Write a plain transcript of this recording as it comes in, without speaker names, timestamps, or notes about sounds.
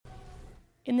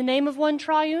In the name of one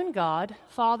triune God,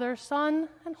 Father, Son,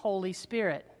 and Holy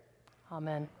Spirit.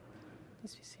 Amen.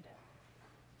 Please be seated.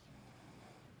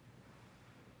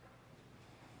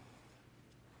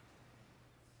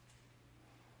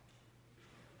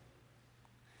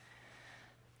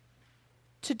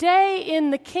 Today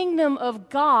in the kingdom of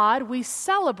God, we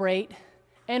celebrate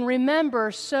and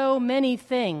remember so many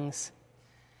things.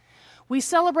 We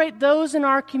celebrate those in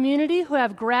our community who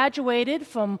have graduated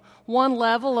from one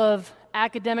level of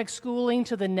academic schooling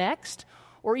to the next,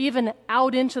 or even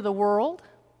out into the world.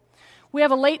 We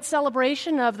have a late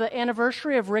celebration of the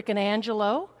anniversary of Rick and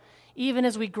Angelo, even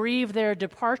as we grieve their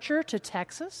departure to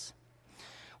Texas.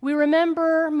 We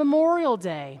remember Memorial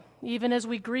Day, even as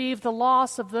we grieve the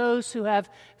loss of those who have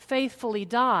faithfully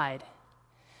died.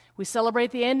 We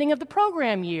celebrate the ending of the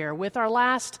program year with our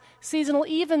last seasonal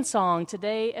evensong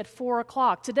today at 4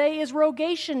 o'clock. Today is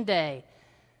Rogation Day.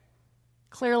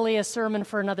 Clearly a sermon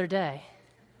for another day.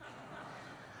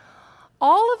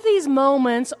 All of these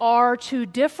moments are, to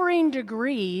differing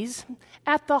degrees,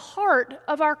 at the heart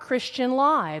of our Christian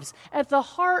lives, at the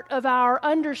heart of our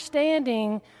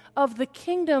understanding of the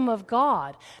kingdom of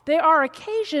God. They are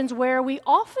occasions where we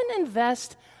often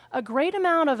invest a great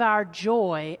amount of our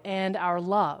joy and our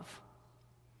love.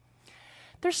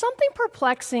 There's something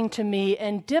perplexing to me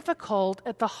and difficult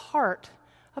at the heart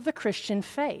of the Christian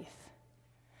faith.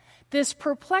 This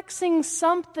perplexing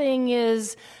something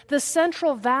is the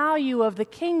central value of the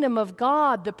kingdom of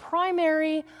God, the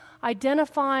primary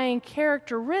identifying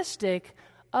characteristic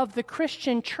of the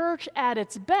Christian church at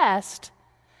its best,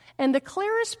 and the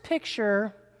clearest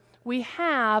picture we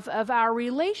have of our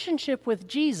relationship with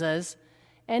Jesus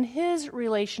and his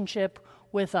relationship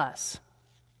with us.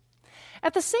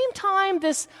 At the same time,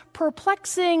 this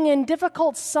perplexing and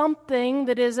difficult something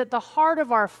that is at the heart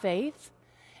of our faith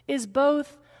is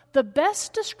both the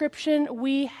best description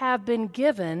we have been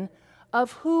given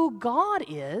of who God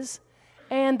is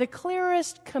and the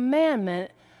clearest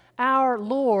commandment our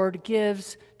Lord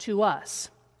gives to us.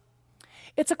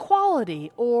 It's a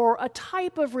quality or a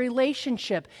type of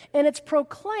relationship, and it's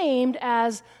proclaimed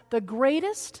as the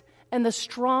greatest and the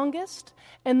strongest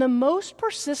and the most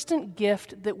persistent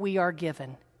gift that we are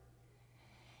given.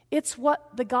 It's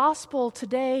what the gospel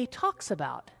today talks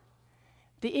about.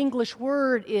 The English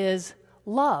word is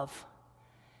love,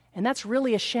 and that's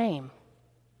really a shame.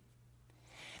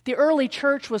 The early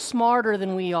church was smarter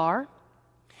than we are,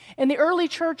 and the early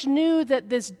church knew that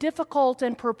this difficult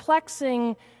and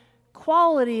perplexing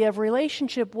quality of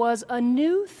relationship was a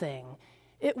new thing.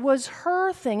 It was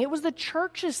her thing. It was the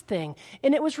church's thing,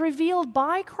 and it was revealed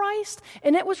by Christ,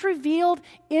 and it was revealed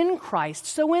in Christ.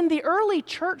 So when the early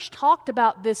church talked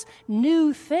about this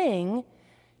new thing,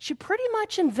 she pretty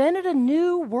much invented a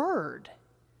new word.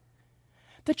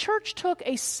 The church took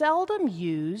a seldom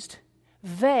used,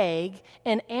 vague,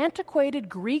 and antiquated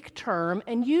Greek term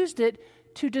and used it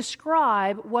to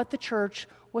describe what the church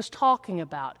was talking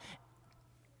about.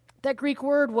 That Greek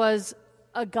word was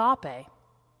agape.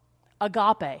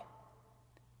 Agape.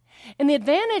 And the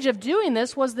advantage of doing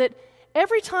this was that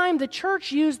every time the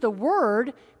church used the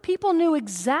word, people knew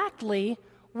exactly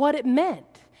what it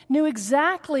meant, knew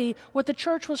exactly what the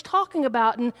church was talking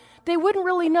about, and they wouldn't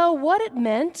really know what it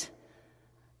meant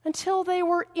until they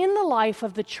were in the life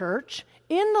of the church,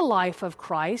 in the life of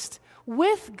Christ,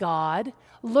 with God,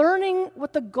 learning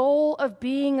what the goal of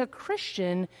being a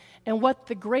Christian and what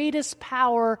the greatest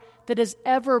power that has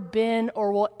ever been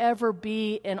or will ever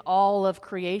be in all of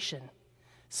creation.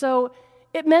 So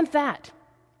it meant that,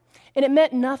 and it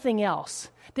meant nothing else.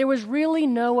 There was really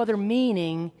no other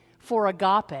meaning for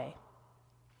agape.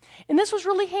 And this was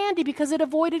really handy because it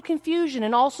avoided confusion,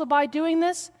 and also by doing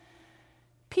this,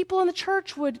 people in the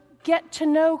church would get to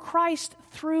know Christ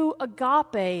through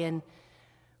agape, and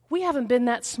we haven't been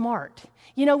that smart.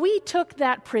 You know, we took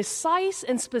that precise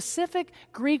and specific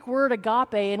Greek word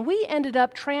agape, and we ended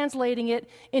up translating it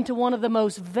into one of the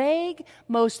most vague,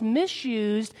 most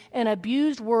misused, and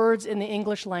abused words in the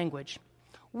English language.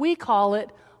 We call it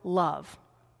love.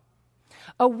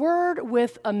 A word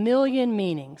with a million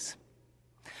meanings.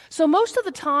 So most of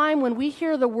the time when we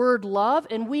hear the word love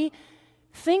and we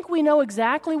think we know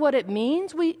exactly what it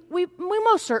means, we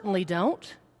most certainly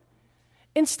don't.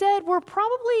 Instead, we're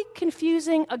probably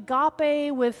confusing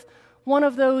agape with one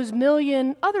of those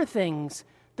million other things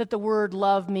that the word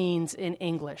love means in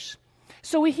English.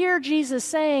 So we hear Jesus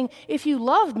saying, if you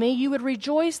loved me, you would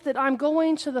rejoice that I'm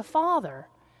going to the Father.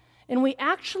 And we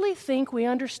actually think we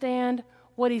understand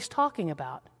what he's talking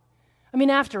about. I mean,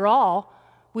 after all,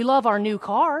 we love our new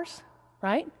cars,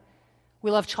 right?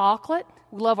 We love chocolate.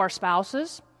 We love our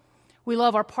spouses. We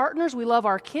love our partners. We love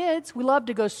our kids. We love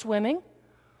to go swimming.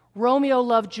 Romeo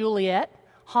loved Juliet,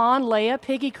 Han, Leia,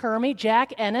 Piggy Kermy,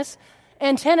 Jack Ennis.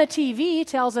 Antenna TV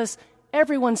tells us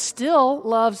everyone still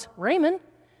loves Raymond.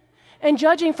 And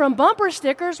judging from bumper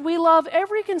stickers, we love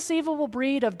every conceivable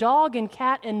breed of dog and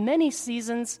cat in many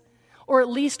seasons, or at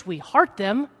least we heart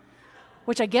them,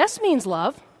 which I guess means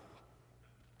love.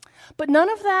 But none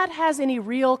of that has any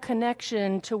real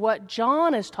connection to what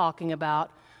John is talking about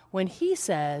when he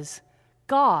says,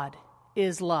 God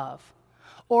is love,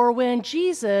 or when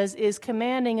Jesus is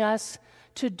commanding us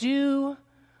to do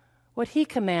what he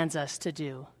commands us to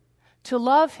do, to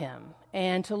love him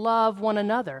and to love one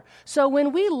another. So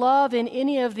when we love in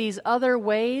any of these other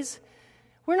ways,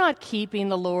 we're not keeping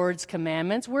the Lord's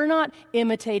commandments. We're not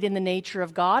imitating the nature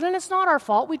of God, and it's not our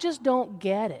fault. We just don't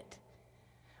get it.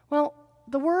 Well,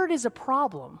 the word is a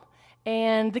problem.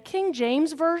 And the King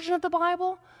James Version of the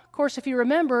Bible, of course, if you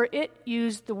remember, it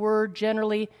used the word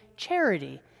generally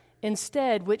charity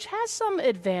instead, which has some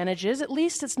advantages. At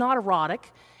least it's not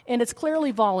erotic, and it's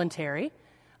clearly voluntary.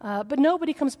 But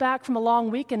nobody comes back from a long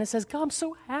weekend and says, God, I'm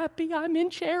so happy I'm in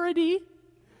charity.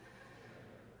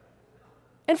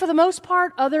 And for the most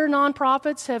part, other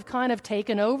nonprofits have kind of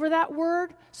taken over that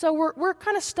word, so we're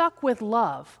kind of stuck with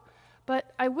love.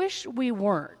 But I wish we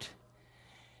weren't.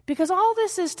 Because all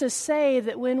this is to say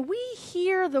that when we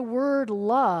hear the word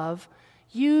love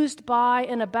used by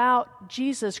and about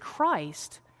Jesus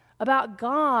Christ, about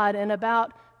God and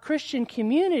about Christian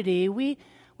community, we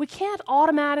can't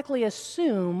automatically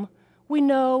assume we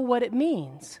know what it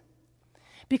means.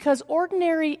 Because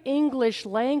ordinary English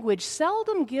language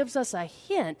seldom gives us a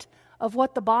hint of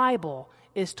what the Bible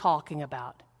is talking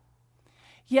about.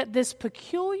 Yet this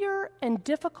peculiar and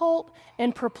difficult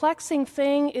and perplexing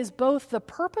thing is both the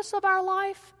purpose of our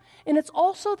life and it's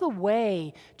also the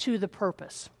way to the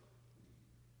purpose.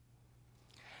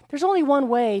 There's only one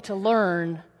way to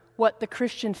learn what the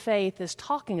Christian faith is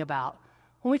talking about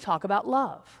when we talk about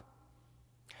love.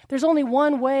 There's only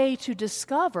one way to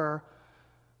discover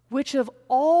which of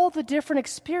all the different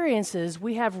experiences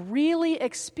we have really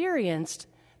experienced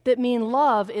that mean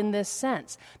love in this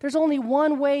sense. There's only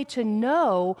one way to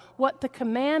know what the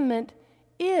commandment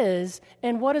is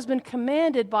and what has been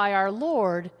commanded by our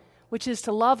Lord, which is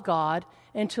to love God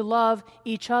and to love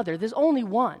each other. There's only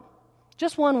one,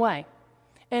 just one way.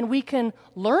 And we can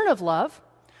learn of love.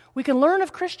 We can learn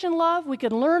of Christian love. We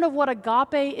can learn of what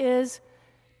agape is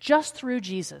just through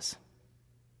Jesus.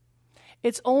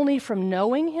 It's only from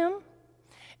knowing him.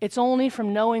 It's only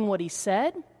from knowing what he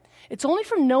said. It's only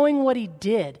from knowing what he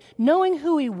did, knowing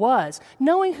who he was,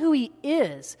 knowing who he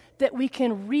is, that we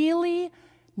can really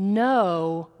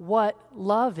know what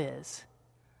love is.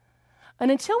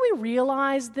 And until we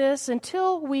realize this,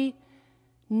 until we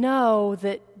know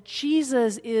that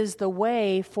Jesus is the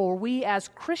way for we as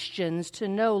Christians to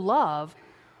know love,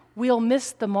 we'll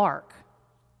miss the mark.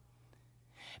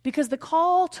 Because the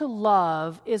call to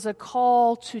love is a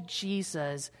call to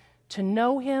Jesus, to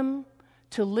know him,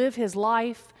 to live his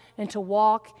life, and to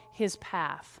walk his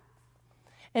path.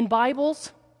 And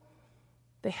Bibles,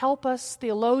 they help us,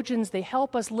 theologians, they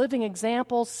help us, living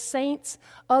examples, saints,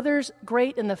 others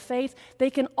great in the faith, they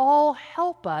can all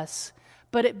help us,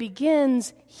 but it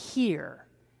begins here.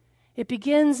 It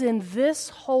begins in this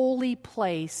holy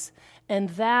place and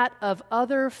that of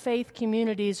other faith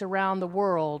communities around the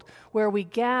world where we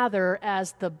gather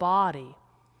as the body.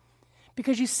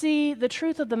 Because you see, the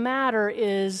truth of the matter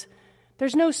is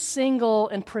there's no single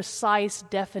and precise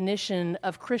definition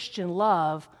of Christian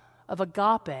love, of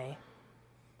agape.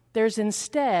 There's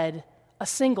instead a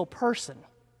single person,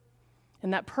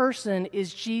 and that person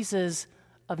is Jesus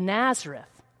of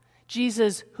Nazareth.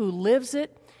 Jesus who lives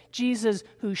it, Jesus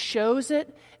who shows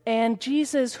it, and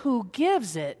Jesus who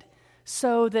gives it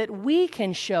so that we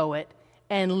can show it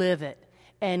and live it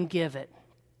and give it.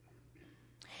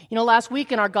 You know, last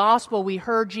week in our gospel, we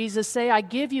heard Jesus say, I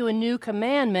give you a new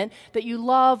commandment that you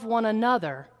love one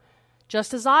another.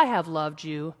 Just as I have loved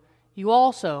you, you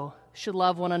also should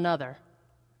love one another.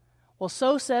 Well,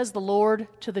 so says the Lord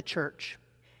to the church.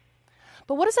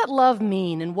 But what does that love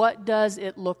mean, and what does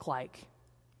it look like?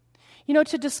 You know,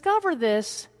 to discover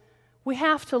this, we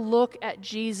have to look at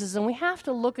Jesus, and we have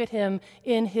to look at him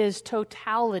in his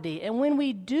totality. And when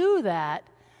we do that,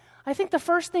 I think the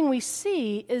first thing we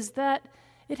see is that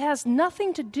it has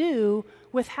nothing to do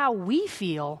with how we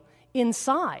feel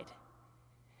inside.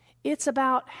 It's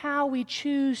about how we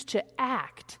choose to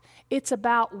act. It's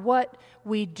about what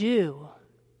we do.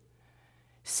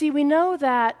 See, we know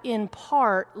that in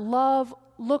part, love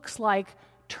looks like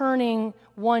turning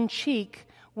one cheek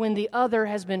when the other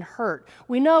has been hurt.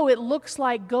 We know it looks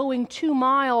like going 2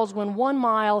 miles when 1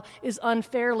 mile is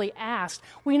unfairly asked.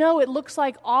 We know it looks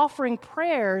like offering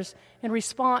prayers in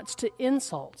response to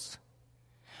insults.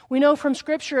 We know from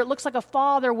Scripture it looks like a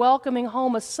father welcoming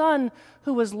home a son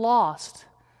who was lost,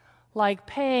 like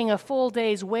paying a full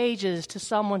day's wages to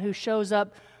someone who shows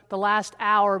up the last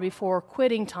hour before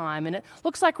quitting time. And it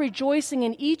looks like rejoicing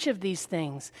in each of these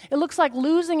things. It looks like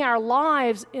losing our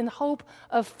lives in hope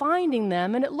of finding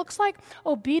them. And it looks like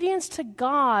obedience to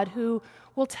God, who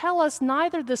will tell us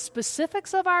neither the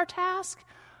specifics of our task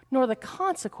nor the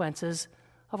consequences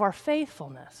of our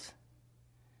faithfulness.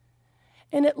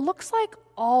 And it looks like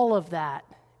all of that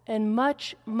and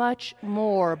much, much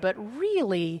more, but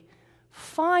really,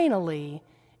 finally,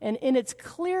 and in its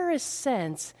clearest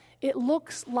sense, it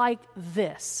looks like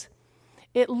this.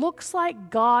 It looks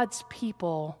like God's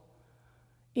people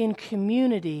in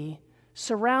community,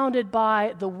 surrounded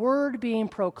by the Word being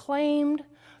proclaimed,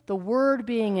 the Word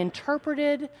being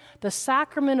interpreted, the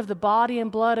sacrament of the body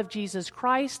and blood of Jesus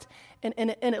Christ, and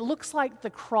it looks like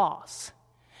the cross.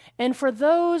 And for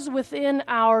those within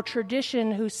our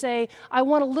tradition who say, I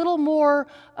want a little more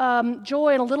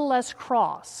joy and a little less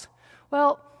cross,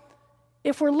 well,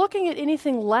 if we're looking at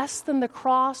anything less than the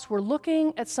cross, we're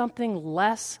looking at something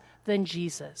less than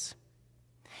Jesus.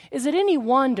 Is it any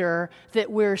wonder that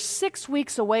we're 6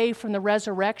 weeks away from the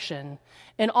resurrection,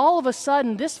 and all of a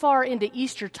sudden, this far into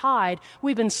Eastertide,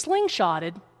 we've been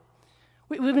slingshotted,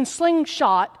 we've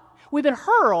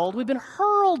been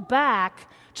hurled back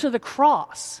to the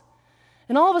cross.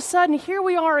 And all of a sudden, here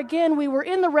we are again. We were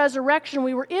in the resurrection.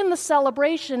 We were in the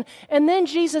celebration. And then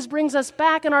Jesus brings us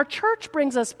back, and our church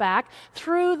brings us back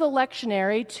through the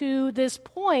lectionary to this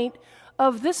point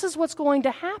of this is what's going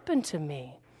to happen to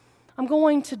me. I'm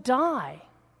going to die.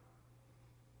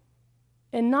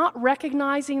 And not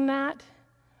recognizing that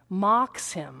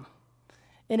mocks him.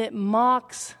 And it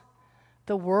mocks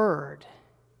the Word.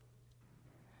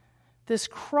 This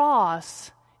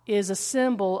cross is a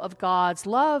symbol of God's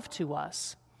love to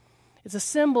us. It's a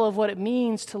symbol of what it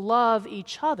means to love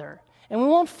each other. And we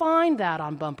won't find that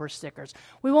on bumper stickers.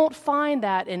 We won't find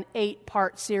that in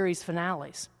 8-part series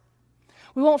finales.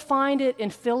 We won't find it in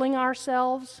filling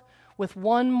ourselves with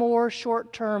one more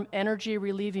short-term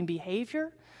energy-relieving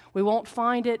behavior. We won't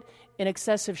find it in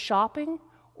excessive shopping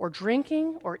or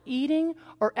drinking or eating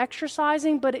or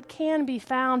exercising, but it can be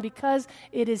found because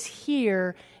it is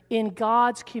here in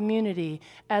God's community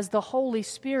as the Holy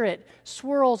Spirit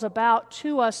swirls about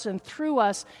to us and through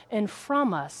us and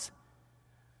from us.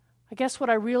 I guess what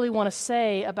I really want to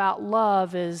say about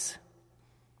love is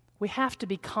we have to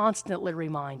be constantly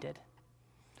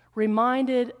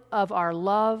reminded of our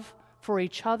love for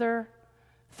each other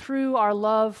through our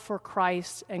love for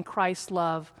Christ and Christ's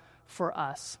love for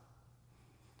us.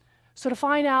 So to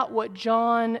find out what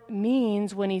John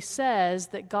means when he says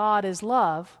that God is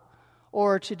love,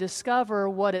 or to discover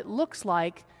what it looks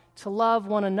like to love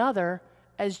one another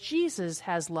as Jesus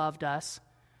has loved us,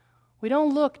 we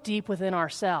don't look deep within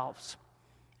ourselves.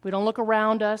 We don't look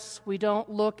around us. We don't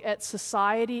look at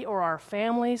society or our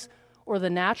families or the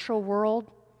natural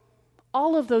world.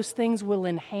 All of those things will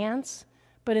enhance,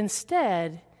 but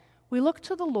instead, we look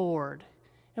to the Lord,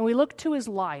 and we look to his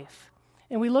life,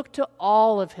 and we look to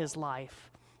all of his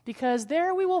life, because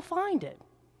there we will find it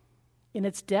in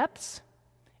its depths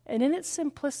and in its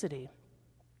simplicity.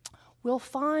 We'll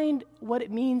find what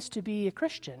it means to be a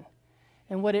Christian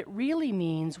and what it really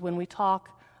means when we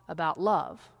talk about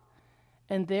love.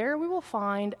 And there we will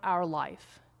find our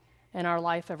life and our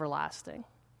life everlasting.